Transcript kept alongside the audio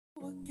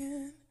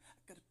Again, I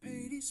gotta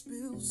pay these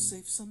bills,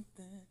 save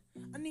something.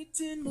 I need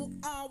 10 more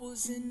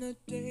hours in a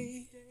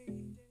day.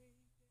 And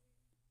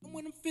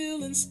when I'm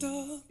feeling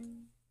stuck,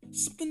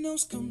 something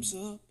else comes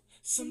up.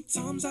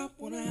 Sometimes I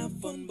wanna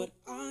have fun, but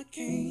I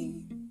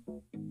can't.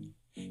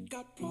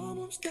 Got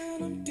problems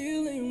that I'm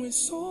dealing with.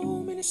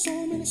 So many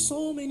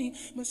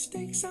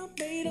mistakes I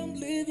made. I'm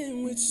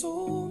living with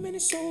so many.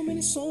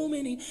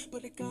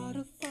 But I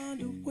gotta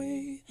find a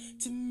way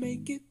to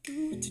make it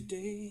through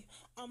today.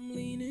 I'm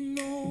leaning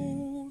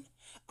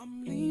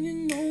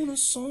on a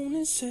song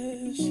that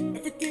says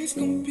everything's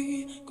gonna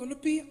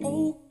be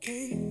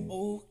okay,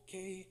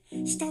 okay.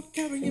 Stop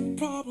carrying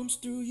problems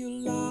through your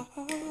life.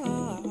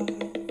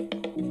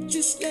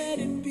 Just let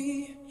it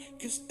be,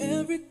 cause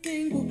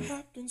everything will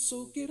happen.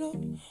 So get up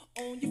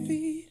on your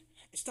feet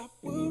and stop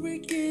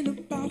worrying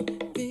about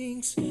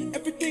things.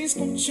 Everything's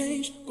gonna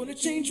change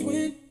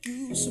when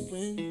you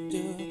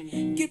surrender.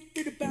 Get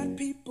rid of bad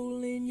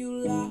people in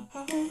your life.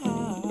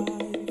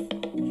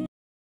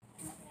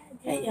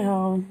 Hey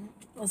y'all,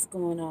 what's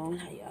going on?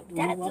 How y'all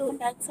doing? Welcome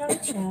back to our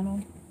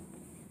channel.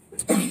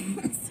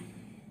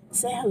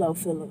 Say hello,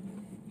 Phillip.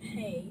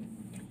 Hey.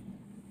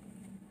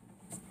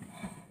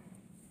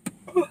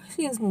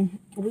 Excuse me.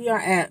 We are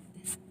at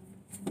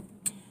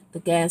the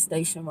gas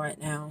station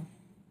right now.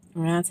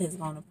 Reonte is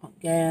going to pump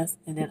gas,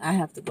 and then I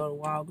have to go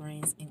to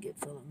Walgreens and get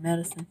Phillip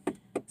medicine.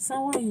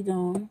 So what are you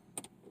doing?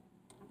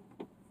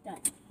 Done.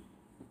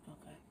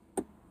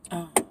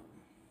 Okay.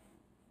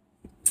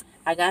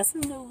 I got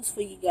some news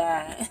for you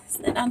guys,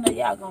 and I know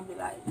y'all gonna be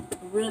like,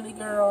 really,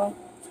 girl?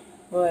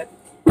 But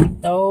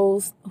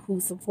those who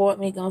support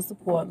me gonna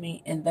support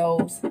me, and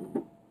those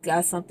who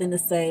got something to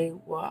say,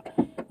 well,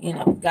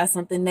 got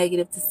something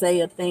negative to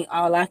say or think,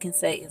 all I can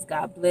say is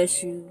God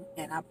bless you,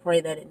 and I pray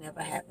that it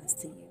never happens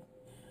to you.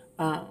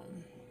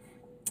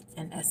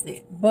 And that's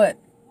it. But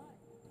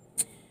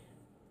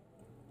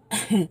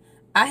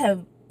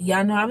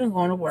y'all know I've been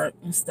going to work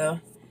and stuff,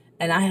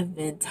 and I have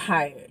been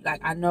tired. Like,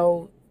 I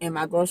know in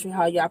my grocery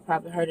haul, y'all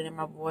probably heard it in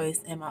my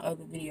voice and my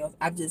other videos.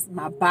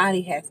 My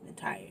body has been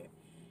tired.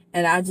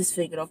 And I just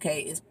figured,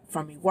 okay, it's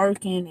from me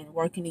working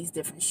these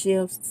different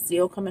shifts,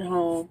 still coming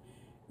home.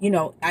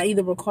 I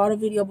either record a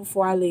video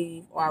before I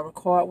leave or I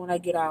record when I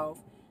get off.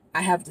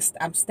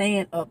 I'm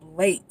staying up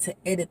late to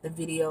edit the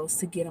videos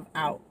to get them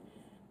out.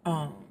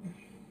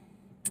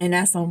 And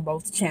that's on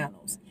both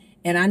channels.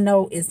 And I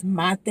know it's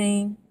my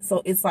thing.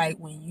 So it's like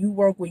when you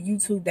work with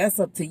YouTube, that's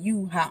up to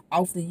you how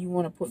often you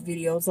want to put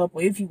videos up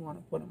or if you want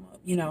to put them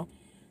up,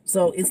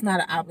 So it's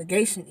not an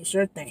obligation. It's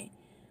your thing.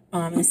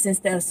 And since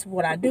that's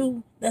what I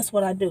do, that's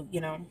what I do,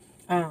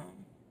 I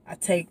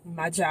take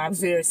my job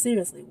very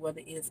seriously,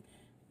 whether it's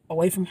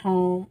away from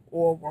home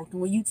or working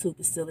with YouTube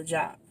is still a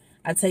job.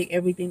 I take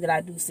everything that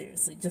I do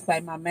seriously, just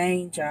like my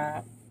main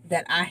job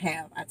that I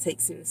have, I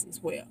take seriously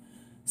as well.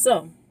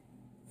 So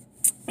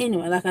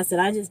anyway, like I said,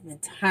 I just been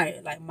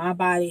tired. Like, my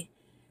body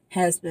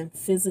has been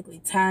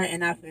physically tired,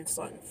 and I've been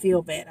starting to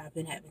feel bad. I've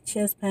been having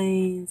chest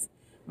pains.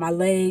 My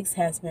legs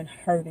has been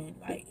hurting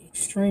like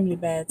extremely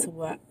bad to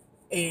what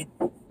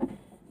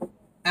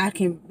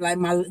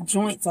my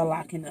joints are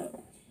locking up.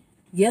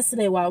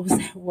 Yesterday while I was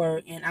at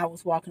work and I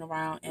was walking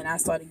around and I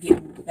started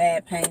getting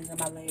bad pains in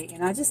my leg,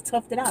 and I just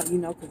toughed it out, because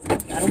you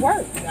gotta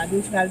work. You gotta do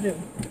what you gotta do.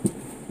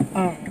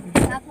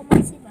 Can I put my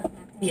seatbelt back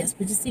on? Yes,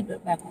 put your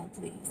seatbelt back on,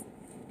 please.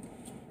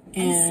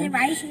 And sit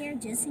right here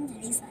just in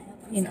case I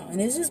have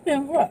and it's just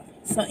been rough.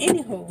 So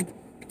anywho,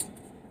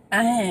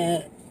 I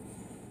had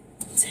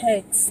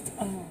text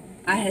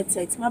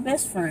my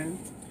best friend,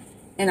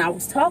 and I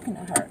was talking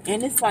to her,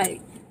 and it's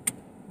like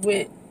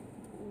with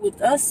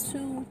us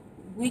two,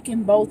 we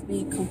can both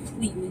be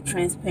completely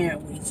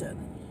transparent with each other.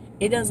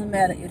 It doesn't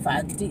matter if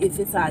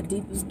it's our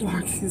deepest,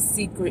 darkest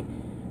secret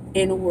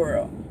in the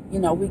world.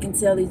 We can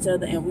tell each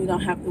other, and we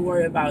don't have to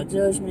worry about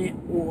judgment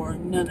or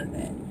none of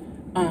that.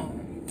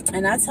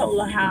 And I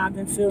told her how I've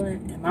been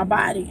feeling in my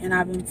body, and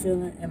I've been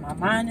feeling in my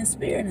mind and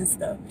spirit and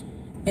stuff.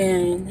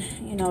 And,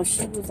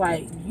 she was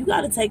like, you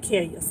got to take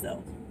care of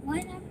yourself.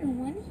 Why not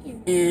everyone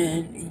here?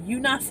 And you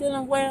not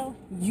feeling well,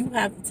 you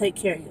have to take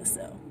care of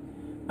yourself.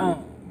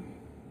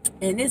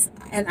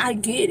 And I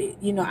get it.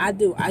 I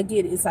do. I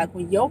get it. It's like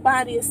when your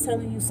body is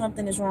telling you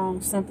something is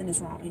wrong,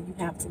 and you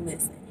have to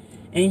listen.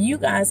 And you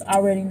guys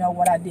already know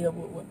what I deal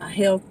with my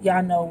health.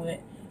 Y'all know with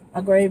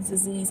my Graves'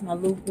 disease, my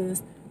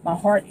lupus, my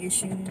heart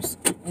issues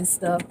and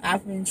stuff.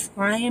 I've been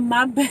trying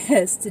my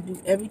best to do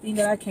everything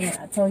that I can.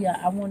 I told y'all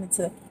I wanted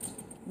to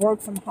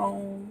work from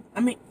home.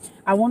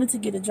 I wanted to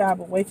get a job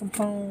away from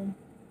home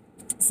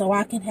so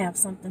I can have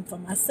something for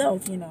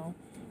myself,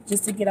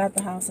 just to get out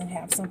the house and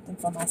have something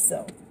for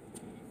myself.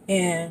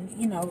 And,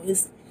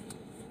 it's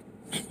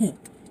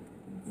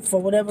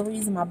for whatever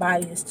reason, my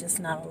body is just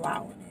not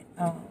allowing it.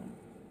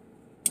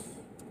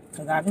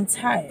 Because I've been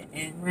tired.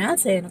 And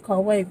Reonte in the car,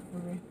 wait for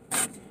me.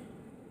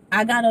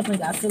 I got up and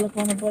got Phillip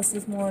on the bus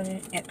this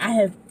morning,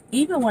 and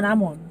even when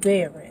I'm on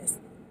bed rest,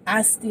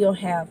 I still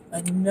have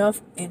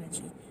enough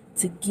energy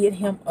to get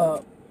him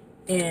up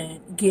and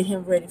get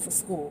him ready for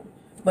school.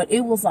 But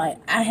it was like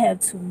I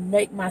had to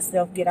make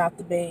myself get out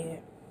the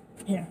bed.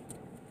 Here,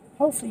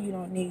 hopefully you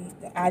don't need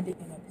the eye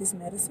dipping up his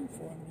medicine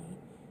for me.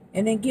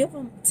 And then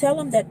tell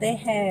them that they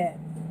had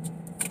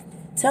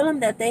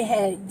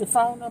the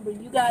phone number.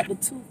 You got the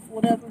tooth,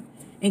 whatever,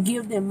 and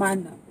give them my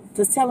number.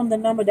 Just tell them the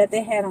number that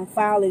they had on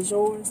file is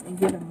yours and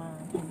give them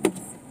mine, please.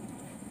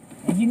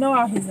 And you know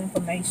all his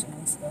information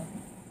and stuff.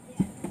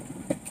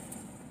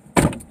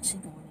 She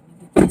going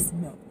in to get this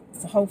milk.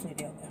 So hopefully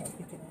they'll let her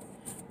pick it up.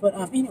 But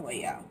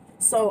anyway, y'all.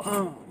 So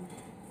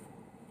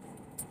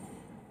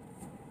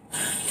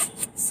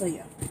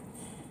yeah.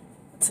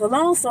 So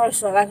long story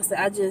short, like I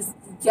said,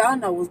 y'all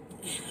know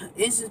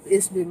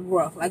it's been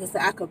rough. Like I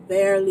said, I could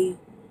barely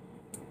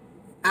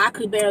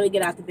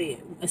get out the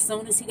bed. As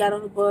soon as he got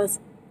on the bus,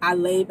 I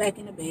laid back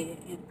in the bed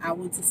and I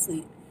went to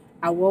sleep.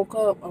 I woke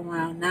up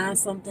around 9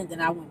 something,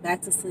 then I went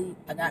back to sleep.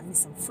 I got me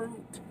some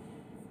fruit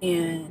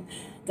and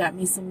got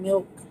me some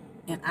milk,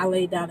 and I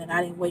laid down and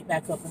I didn't wake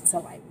back up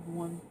until like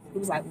 1. It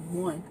was like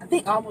 1, I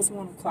think almost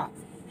 1 o'clock.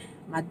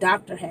 My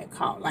doctor had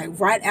called. Like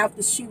right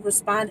after she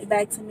responded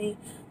back to me,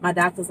 my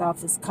doctor's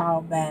office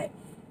called back,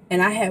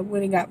 and I had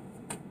went and got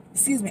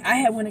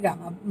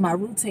my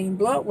routine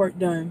blood work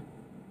done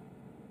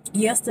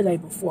yesterday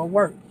before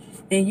work.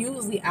 And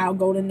usually I'll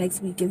go the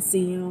next week and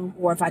see him,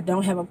 or if I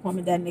don't have an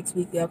appointment that next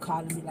week, they'll call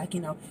and be like,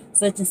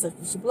 such and such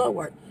is your blood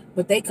work.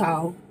 But they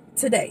called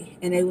today,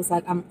 and they was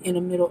like, I'm in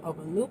the middle of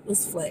a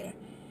lupus flare,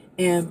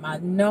 and my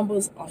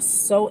numbers are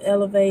so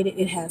elevated.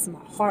 It has my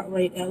heart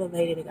rate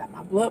elevated. It got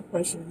my blood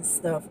pressure and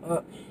stuff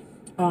up.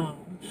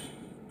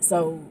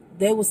 So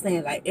they were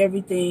saying like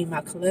everything,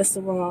 my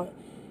cholesterol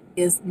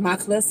is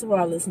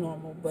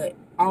normal, but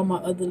all my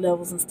other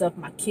levels and stuff,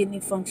 my kidney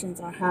functions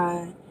are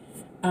high.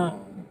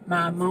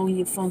 My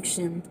ammonia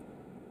function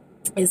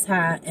is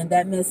high, and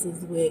that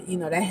messes with,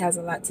 that has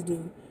a lot to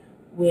do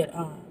with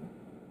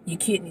your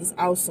kidneys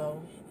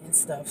also and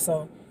stuff.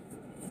 So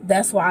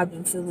that's why I've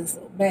been feeling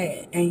so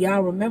bad. And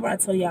y'all remember I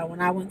told y'all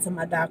when I went to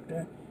my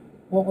doctor,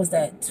 what was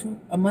that, 2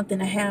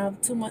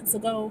 months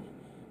ago,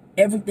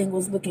 everything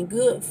was looking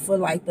good for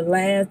like the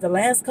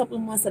last couple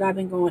of months that I've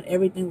been going,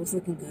 everything was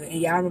looking good.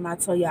 And y'all remember I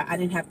told y'all I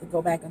didn't have to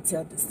go back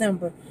until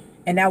December.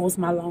 And that was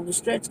my longest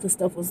stretch because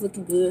stuff was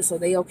looking good. So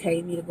they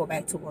okayed me to go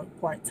back to work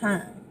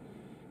part-time.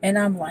 And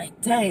I'm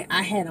like, dang,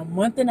 I had a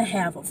month and a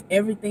half of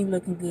everything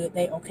looking good.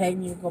 They okayed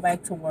me to go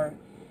back to work.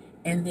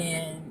 And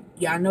then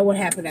y'all know what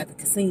happened at the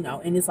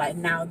casino. And it's like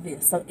now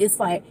this. So it's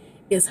like,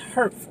 it's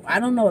hurtful. I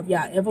don't know if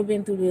y'all ever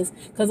been through this.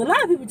 Because a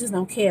lot of people just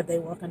don't care if they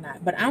work or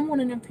not. But I'm one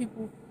of them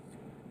people.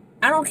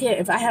 I don't care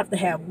if I have to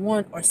have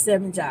 1 or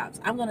 7 jobs.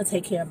 I'm going to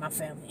take care of my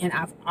family. And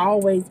I've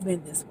always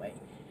been this way.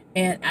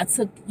 And I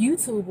took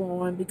YouTube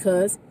on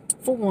because,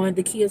 for one,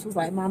 the kids was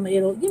like, Mama,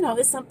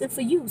 it's something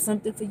for you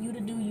to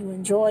do. You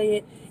enjoy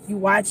it, you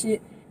watch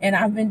it. And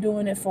I've been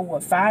doing it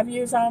for 5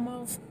 years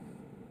almost.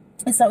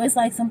 And so it's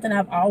like something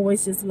I've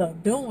always just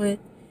loved doing.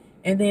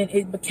 And then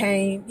it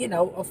became,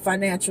 a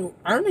financial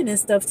earning and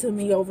stuff to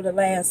me over the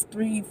last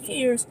 3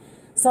 years.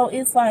 So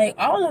it's like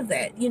all of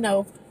that,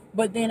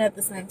 But then at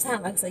the same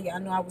time, like I said, y'all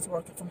know I was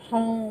working from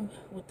home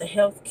with the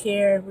health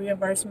care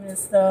reimbursement and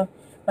stuff.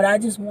 But I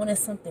just wanted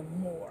something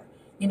more.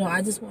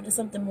 I just wanted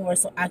something more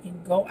so I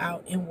can go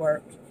out and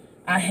work.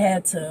 I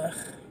had to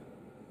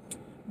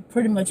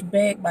pretty much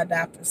beg my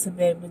doctors to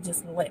be able to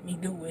just let me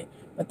do it.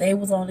 But they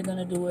was only going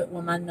to do it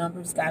when my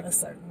numbers got a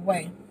certain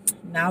way.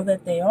 Now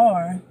that they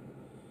were,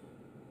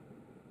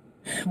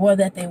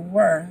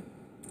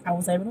 I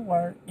was able to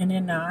work. And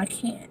then now I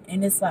can't.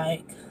 And it's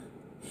like,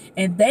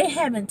 and they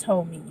haven't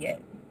told me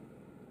yet.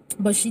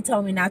 But she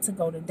told me not to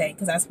go today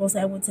because I was supposed to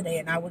have one today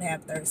and I would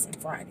have Thursday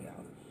and Friday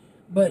off.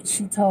 But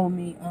she told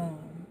me,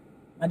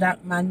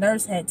 my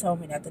nurse had told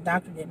me that the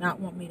doctor did not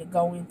want me to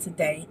go in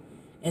today,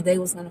 and they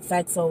was going to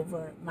fax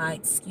over my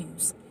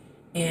excuse,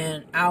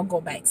 and I'll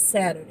go back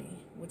Saturday,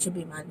 which will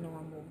be my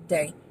normal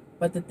day.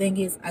 But the thing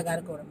is, I got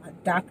to go to my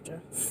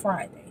doctor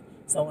Friday.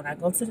 So when I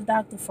go to the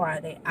doctor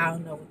Friday, I'll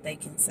know what they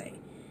can say.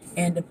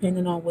 And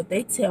depending on what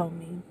they tell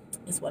me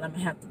is what I'm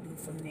going to have to do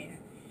from there.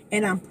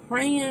 And I'm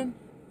praying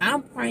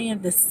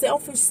the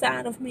selfish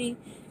side of me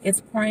is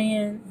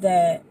praying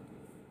that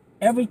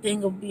everything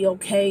will be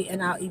okay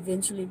and I'll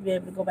eventually be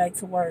able to go back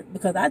to work.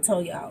 Because I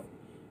told y'all,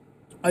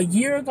 a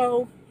year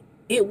ago,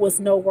 it was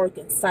no work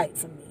in sight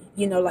for me.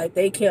 Like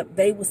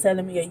they was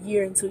telling me a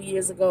year and 2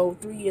 years ago,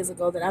 3 years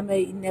ago that I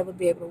may never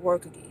be able to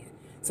work again.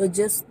 So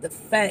just the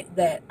fact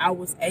that I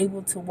was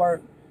able to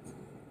work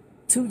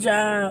 2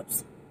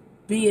 jobs,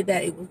 be it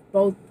that it was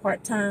both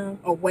part-time,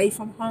 away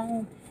from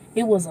home,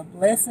 it was a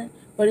blessing.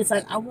 But it's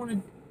like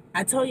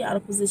I told y'all the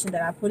position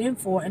that I put in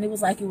for, and it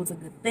was like it was a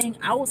good thing.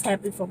 I was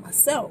happy for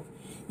myself,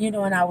 and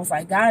I was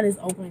like, God is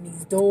opening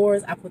these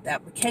doors. I put the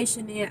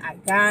application in. I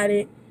got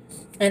it.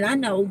 And I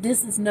know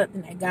this is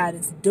nothing that God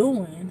is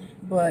doing,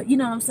 but you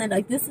know what I'm saying?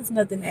 Like, this is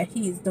nothing that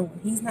he is doing.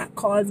 He's not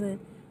causing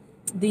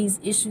these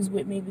issues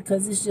with me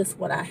because it's just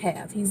what I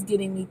have. He's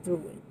getting me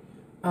through it.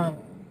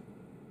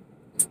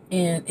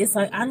 And it's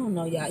like, I don't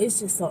know, y'all. It's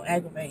just so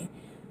aggravating.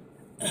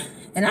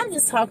 And I'm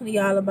just talking to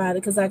y'all about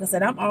it because, like I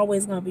said, I'm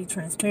always going to be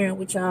transparent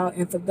with y'all.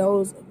 And for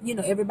those,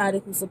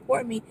 everybody who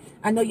support me,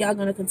 I know y'all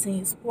going to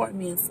continue to support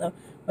me and stuff.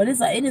 But it's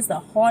like, it is the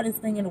hardest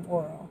thing in the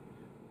world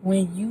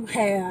when you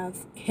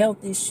have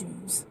health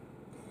issues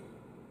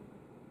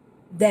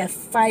that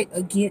fight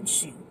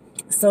against you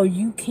so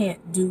you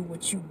can't do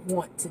what you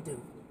want to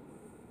do.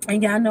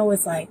 And y'all know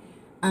it's like,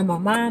 I'm a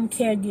mom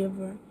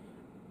caregiver.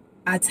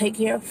 I take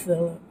care of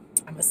Phillip.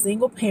 I'm a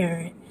single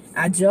parent.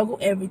 I juggle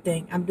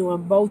everything. I'm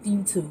doing both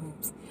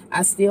YouTubes.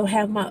 I still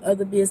have my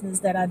other business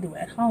that I do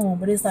at home.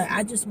 But it's like,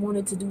 I just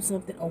wanted to do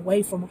something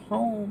away from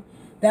home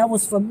that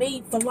was for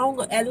me for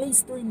longer, at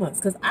least 3 months.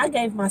 Because I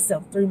gave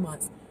myself 3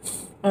 months.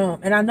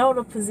 And I know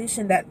the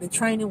position that the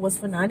training was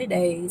for 90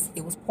 days.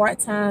 It was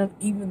part-time,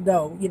 even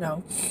though,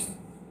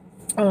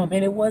 and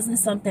it wasn't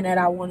something that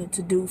I wanted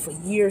to do for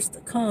years to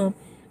come.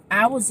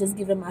 I was just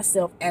giving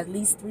myself at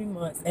least 3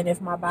 months. And if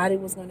my body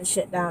was going to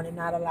shut down and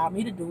not allow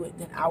me to do it,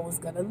 then I was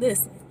going to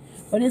listen.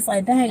 But it's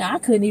like, dang, I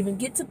couldn't even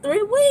get to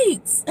 3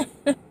 weeks.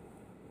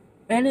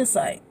 And it's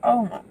like,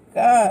 oh my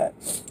God.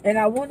 And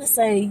I want to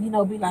say, be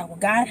like, well,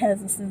 God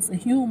has a sense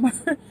of humor.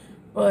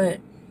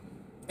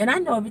 And I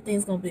know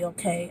everything's going to be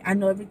okay. I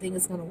know everything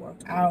is going to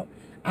work out.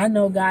 I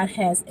know God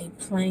has a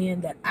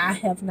plan that I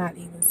have not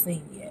even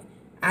seen yet.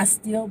 I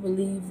still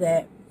believe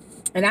that.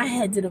 And I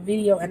had did a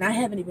video, and I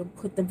haven't even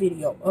put the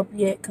video up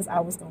yet because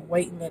I was going to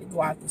wait and let it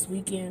go out this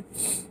weekend.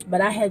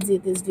 But I had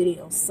did this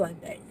video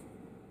Sunday.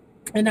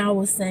 And I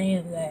was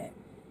saying that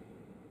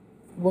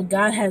what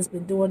God has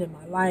been doing in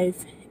my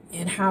life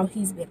and how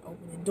he's been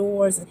opening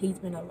doors and he's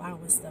been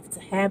allowing stuff to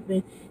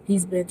happen.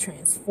 He's been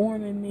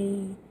transforming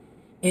me.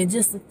 And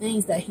just the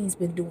things that he's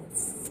been doing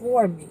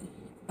for me.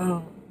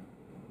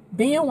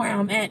 Being where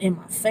I'm at in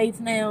my faith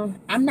now,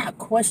 I'm not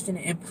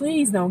questioning, and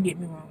please don't get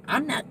me wrong,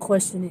 I'm not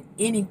questioning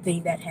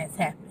anything that has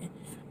happened.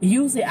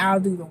 Usually I'll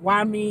do the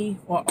why me,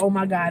 or oh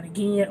my God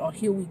again, or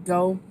here we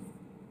go.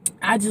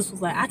 I just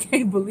was like, I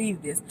can't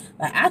believe this.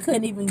 Like, I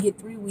couldn't even get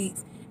 3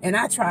 weeks, and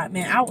I tried,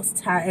 man, I was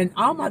tired, and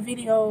all my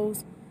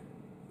videos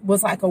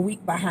was like a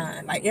week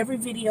behind. Like, every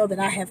video that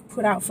I have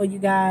put out for you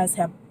guys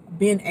have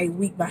been a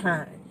week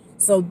behind.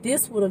 So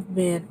this would have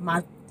been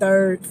my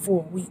 3rd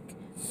full week.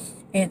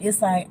 And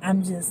it's like,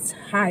 I'm just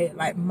tired.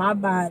 Like, my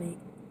body,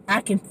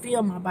 I can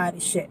feel my body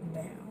shutting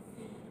down.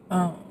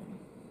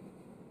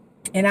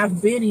 And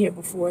I've been here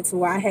before,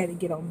 so I had to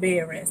get on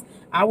bed rest.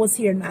 I was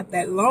here not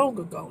that long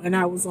ago, and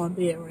I was on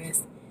bed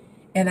rest.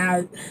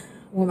 And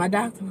when my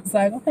doctor was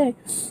like, okay,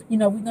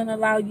 we're going to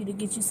allow you to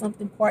get you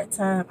something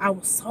part-time, I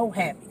was so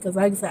happy. Because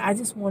like I said, I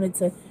just wanted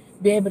to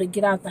be able to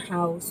get out the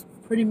house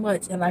pretty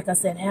much. And like I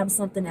said, have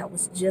something that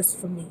was just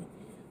for me.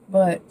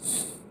 But,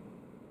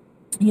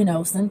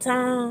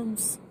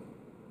 sometimes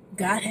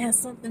God has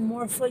something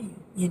more for you,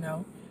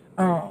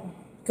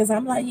 because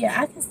I'm like,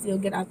 yeah, I can still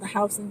get out the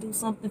house and do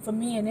something for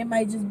me. And it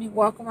might just be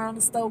walk around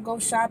the store, go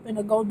shopping,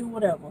 or go do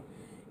whatever,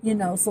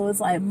 So it's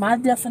like my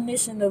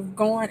definition of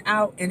going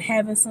out and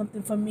having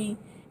something for me,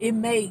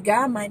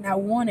 God might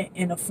not want it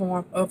in the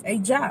form of a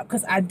job.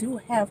 Because I do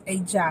have a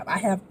job. I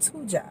have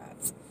 2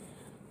 jobs.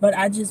 But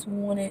I just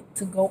wanted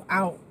to go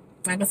out.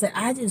 Like I said,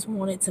 I just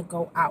wanted to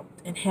go out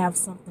and have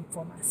something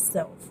for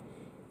myself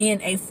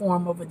in a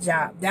form of a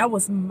job. I don't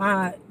want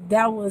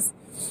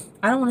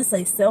to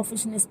say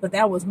selfishness, but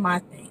that was my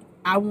thing.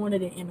 I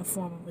wanted it in the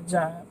form of a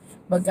job.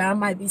 But God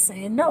might be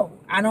saying, no,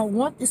 I don't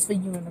want this for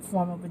you in the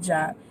form of a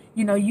job.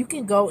 You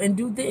can go and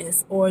do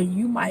this. Or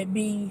you might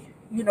be,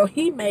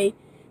 he may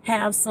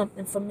have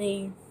something for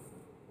me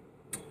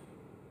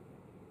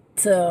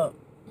to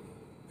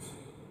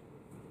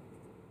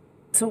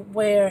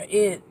where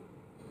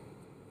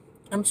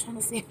I'm trying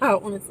to see how I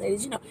want to say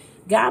this.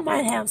 God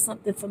might have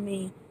something for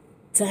me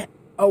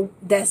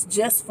that's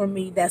just for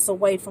me, that's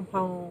away from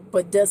home,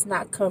 but does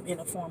not come in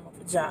the form of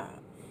a job.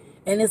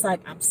 And it's like,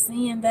 I'm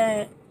seeing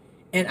that,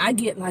 and I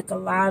get like a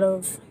lot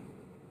of,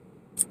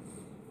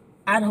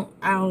 I don't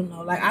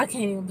know, like, I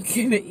can't even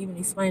begin to even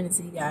explain it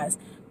to you guys,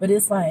 but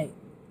it's like,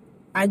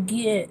 I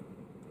get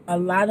a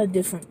lot of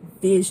different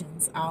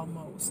visions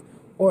almost,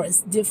 or it's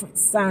different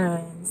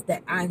signs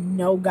that I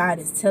know God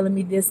is telling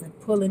me this and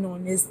pulling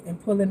on this and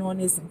pulling on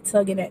this and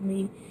tugging at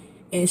me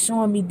and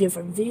showing me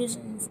different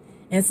visions.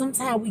 And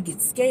sometimes we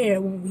get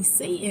scared when we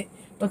see it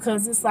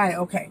because it's like,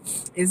 okay,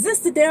 is this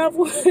the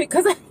devil?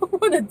 Because I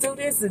don't want to do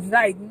this. It's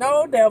like,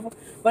 no, devil.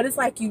 But it's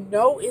like,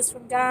 it's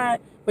from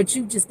God, but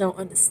you just don't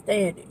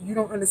understand it. You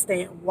don't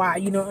understand why.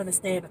 You don't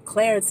understand the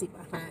clarity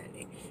behind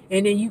it.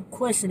 And then you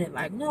question it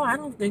like, no, I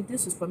don't think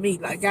this is for me.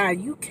 Like,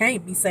 God, you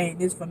can't be saying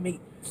this for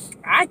me.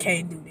 I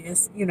can't do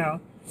this,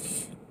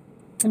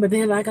 But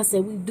then, like I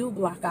said, we do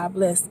block our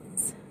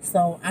blessings.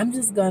 So I'm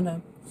just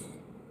gonna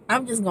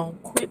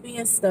quit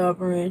being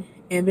stubborn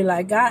and be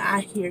like, God, I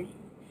hear you.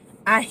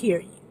 I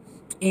hear you.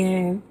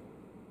 And,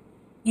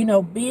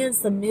 being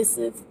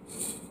submissive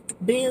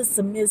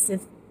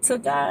to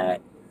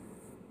God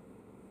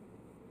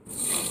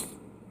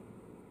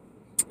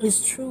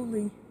is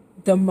truly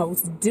the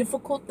most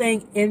difficult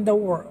thing in the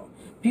world.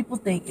 People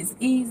think it's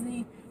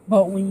easy,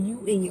 but when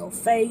you in your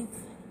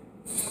faith,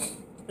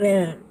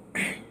 and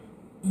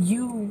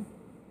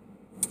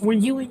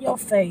when you in your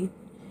faith,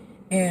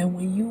 and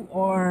when you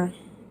are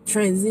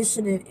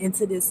transitioning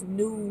into this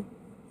new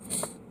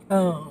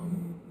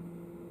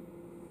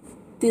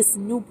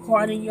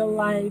part in your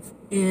life,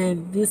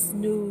 and this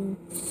new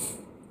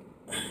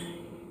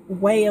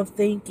way of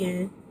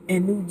thinking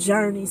and new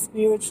journey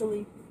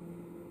spiritually,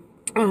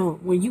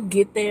 when you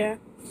get there,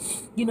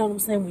 you know what I'm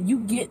saying, when you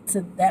get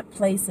to that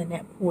place and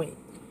that point,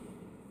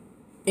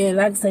 and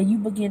like I say, you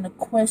begin to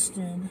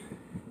question,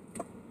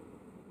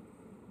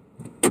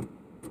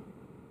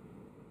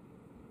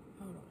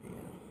 hold on here.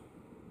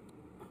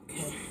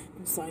 Okay,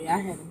 I'm sorry, I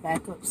had to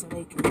back up so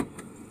they can,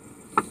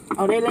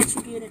 oh, they let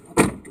you get it?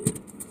 Okay, good.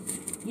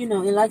 You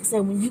know, and like I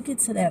said, when you get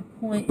to that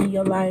point in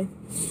your life,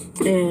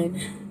 and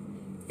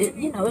it,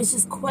 you know, it's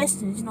just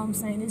questions, you know what I'm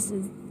saying, it's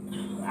just,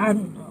 I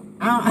don't know,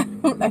 I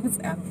don't, like I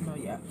said, I don't know,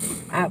 y'all,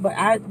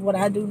 but what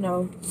I do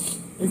know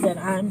is that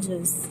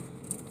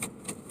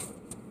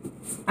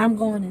I'm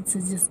going into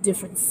just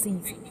different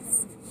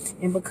seasons,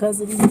 and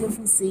because of these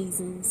different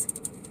seasons,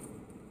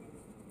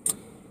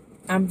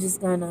 I'm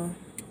just gonna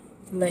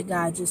let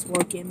God just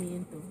work in me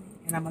and through me.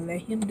 And I'm going to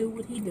let him do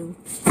what he do.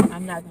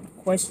 I'm not going to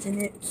question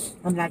it.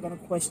 I'm not going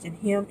to question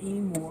him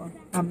anymore.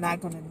 I'm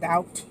not going to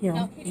doubt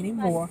him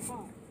anymore.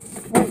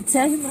 Wait,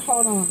 tell him to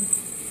hold on.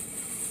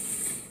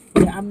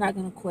 Yeah, I'm not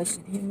going to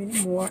question him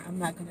anymore. I'm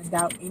not going to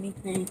doubt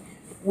anything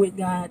with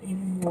God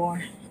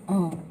anymore.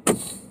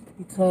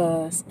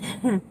 Because,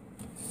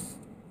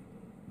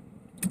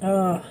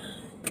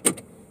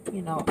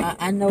 you know,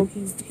 I know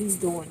he's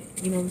doing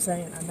it. You know what I'm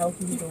saying? I know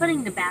he's doing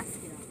putting it. the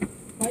basket on.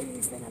 Why you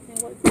ain't stand up there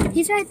and wait for him?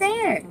 He's right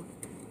there.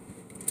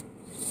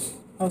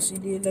 Oh, she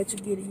did let you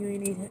get it. You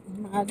ain't need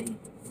my ID.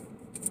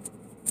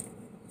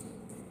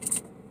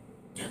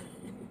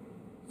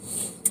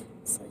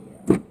 So,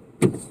 yeah.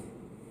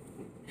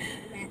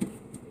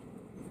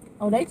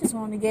 Oh, they just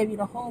only gave you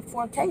the whole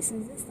 4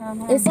 cases this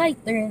time, huh? It's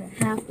like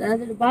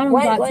 3.5. The bottom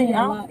box wait, had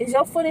a lot. Is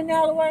your foot in there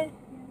all the way?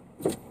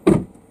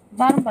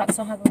 Bottom box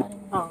don't have a lot in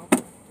it. Oh,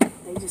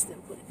 they just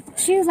didn't put it in there.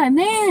 She was like,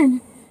 man.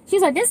 She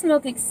was like, this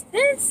milk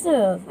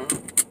expensive.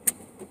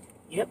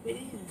 Yep, it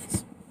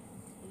is.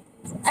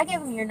 I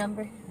gave him your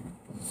number.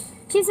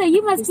 She said,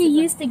 you must be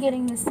used to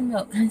getting this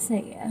milk. I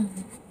said, yeah.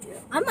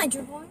 I might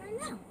drink one right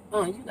now.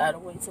 Oh, you gotta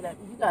wait till that.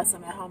 You got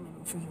some at home in the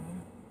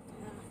refrigerator.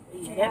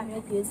 Yeah, that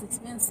milk is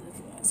expensive.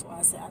 That's why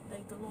I said I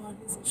thank the Lord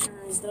his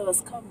insurance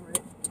does cover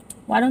it.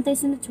 Why don't they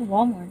send it to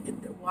Walmart?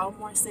 And the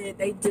Walmart said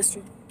they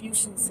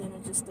distribution center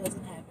just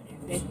doesn't have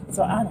it.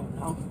 So I don't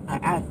know. I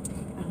don't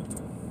know.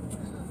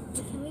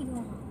 Can we go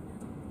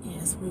home?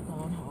 Yes, we're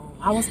going home.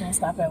 I was gonna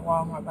stop at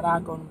Walmart, but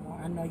I'll go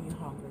tomorrow. I know you're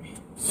hungry.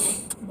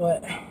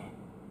 But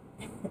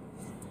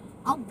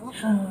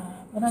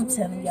but I'm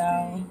telling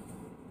y'all,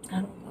 I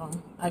don't know.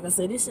 Like I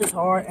said, it's just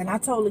hard. And I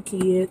told the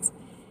kids,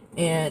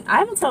 and I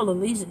haven't told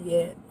Alijah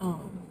yet.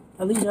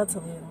 Alijah, I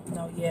told her I don't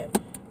know yet.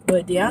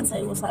 But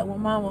Deonte was like, well,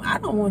 Mama, I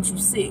don't want you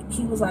sick.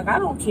 He was like, I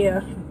don't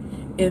care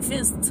if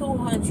it's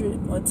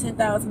 $200 or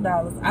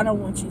 $10,000. I don't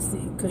want you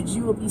sick, because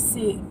you will be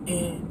sick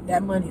and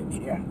that money will be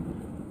there.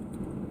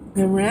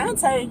 And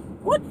Reonte,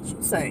 what did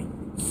you say?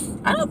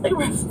 I don't think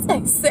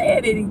Reonte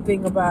said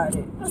anything about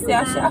it. I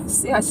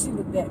see how she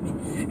looked at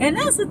me. And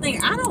that's the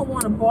thing. I don't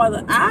want to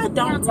bother. I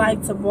don't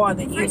like to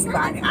bother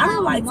anybody. I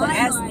don't like to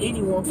ask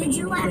anyone for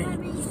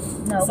anything.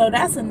 No. So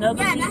that's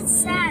another reason. Yeah,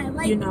 that's sad.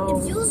 Like, you know,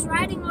 if you was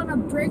riding on a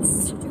brick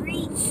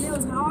street and it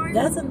was hard.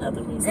 That's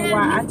another reason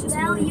why I just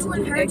wanted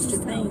to do extra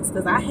things,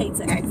 because I hate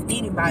to ask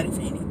anybody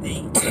for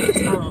anything.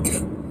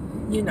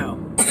 You know,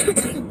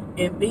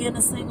 and being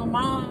a single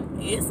mom,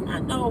 it's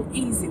not no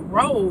easy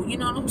road. You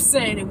know what I'm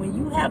saying? And when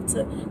you have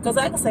to, because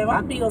like I say,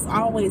 my bills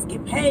always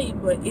get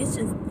paid, but it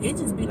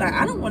just be like,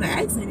 I don't want to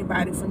ask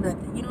anybody for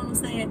nothing. You know what I'm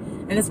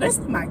saying? And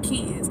especially my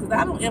kids, because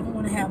I don't ever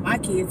want to have my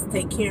kids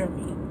take care of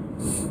me.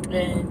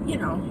 And, you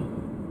know,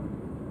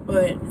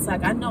 but it's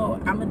like, I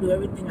know I'm going to do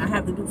everything I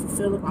have to do for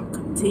Phillip. I'm going to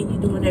continue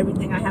doing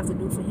everything I have to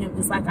do for him,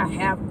 just like I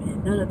have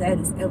been. None of that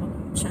is ever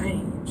going to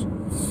change.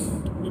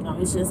 You know,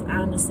 it's just, I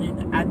understand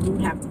that I do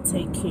have to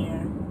take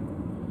care.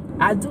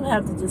 I do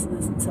have to just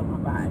listen to my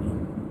body.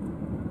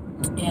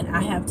 And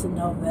I have to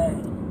know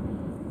that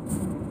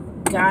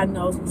God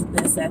knows what's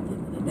best at the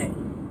end of the day.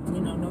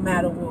 You know, no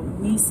matter what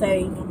we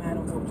say, no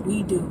matter what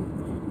we do,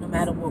 no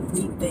matter what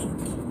we think.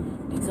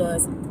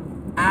 Because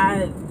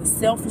the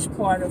selfish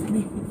part of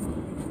me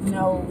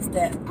knows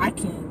that I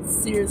can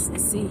seriously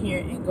sit here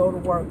and go to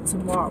work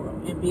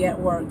tomorrow and be at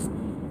work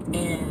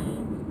and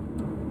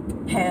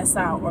pass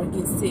out or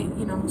get sick.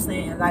 You know what I'm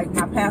saying? Like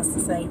my pastor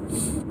say,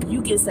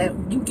 you get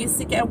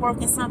sick at work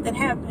and something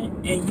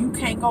happen and you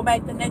can't go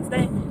back the next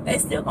day, they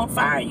still gonna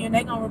fire you and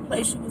they gonna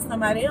replace you with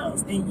somebody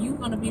else, and you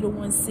gonna be the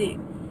one sick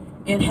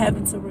and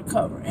having to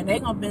recover, and they're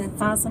gonna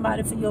find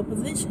somebody for your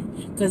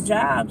position, because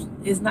jobs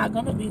is not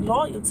gonna be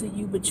loyal to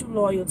you, but you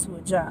loyal to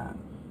a job.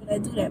 But I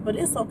do that, but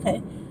it's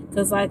okay,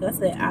 because like I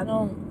said, I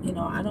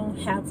don't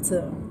have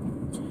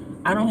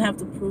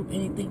to prove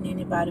anything to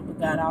anybody but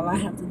God. All I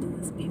have to do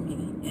is be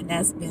me, and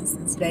that's been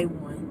since day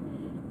one.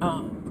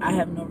 I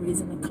have no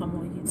reason to come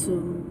on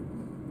YouTube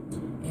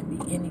and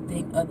be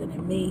anything other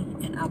than me,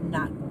 and I'm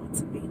not going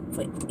to be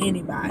for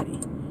anybody.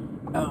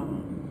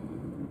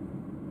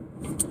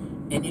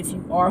 And if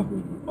you are who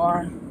you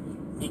are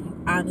and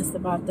you're honest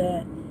about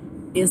that,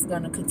 it's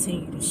going to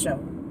continue to show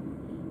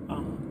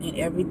in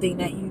everything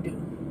that you do.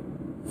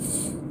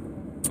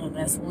 And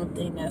that's one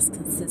thing that's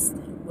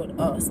consistent with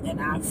us and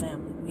our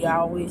family. We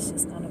always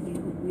just going to be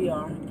who we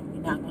are, and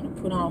we're not going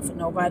to put on for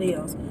nobody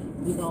else.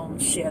 We're going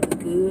to share the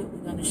good.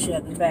 We're going to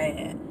share the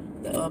bad,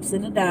 the ups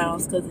and the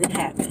downs, because it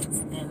happens.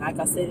 And like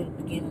I said at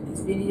the beginning of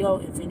this video,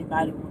 if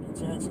anybody want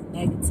to judge it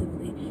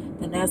negatively,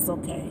 then that's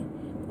okay.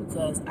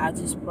 Because I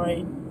just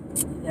pray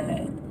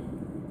that,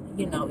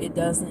 you know, it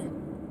doesn't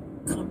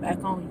come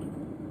back on you.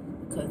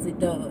 Because it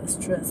does,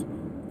 trust me.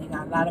 They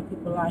got a lot of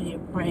people out here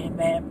praying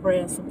bad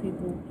prayers for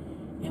people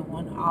and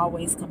want to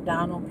always come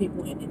down on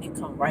people, and then it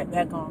come right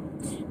back on them.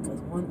 Because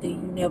one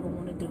thing you never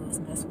want to do is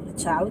mess with a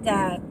child of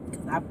God.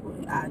 Because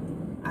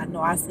I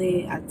know I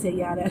tell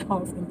y'all that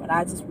often, but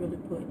I just really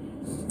put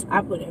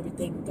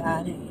everything in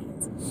God's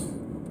hands.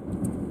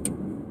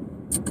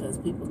 Because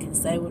people can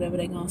say whatever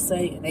they're going to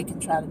say, and they can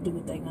try to do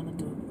what they're going to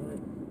do. But,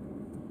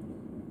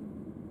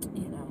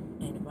 you know,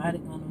 ain't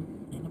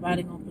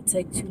nobody gonna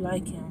protect you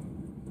like him.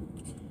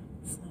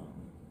 So,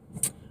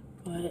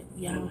 but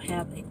y'all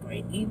have a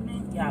great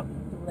evening. Y'all be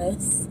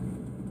blessed.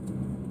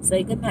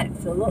 Say good night,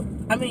 Phillip.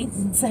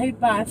 Say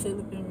bye,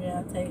 Phillip and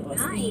Reonte, or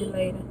see you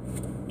later.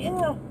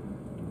 Yeah.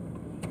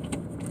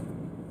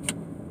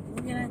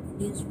 We're gonna have the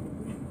news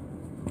report.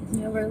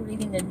 Yeah, we're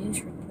reading the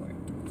news report.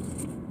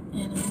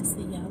 And I'll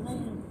see y'all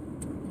later.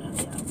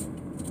 Bye, y'all.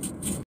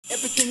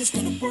 Everything is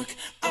gonna work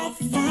out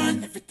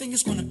fine. Everything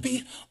is gonna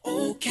be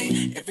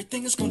okay.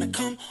 Everything is gonna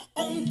come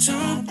on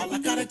time. All I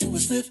gotta do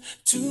is live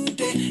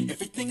today.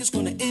 Everything is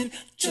gonna end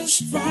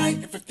just right.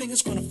 Everything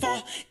is gonna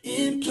fall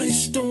in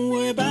place. Don't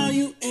worry about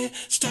you and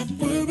stop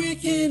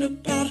worrying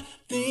about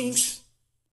things.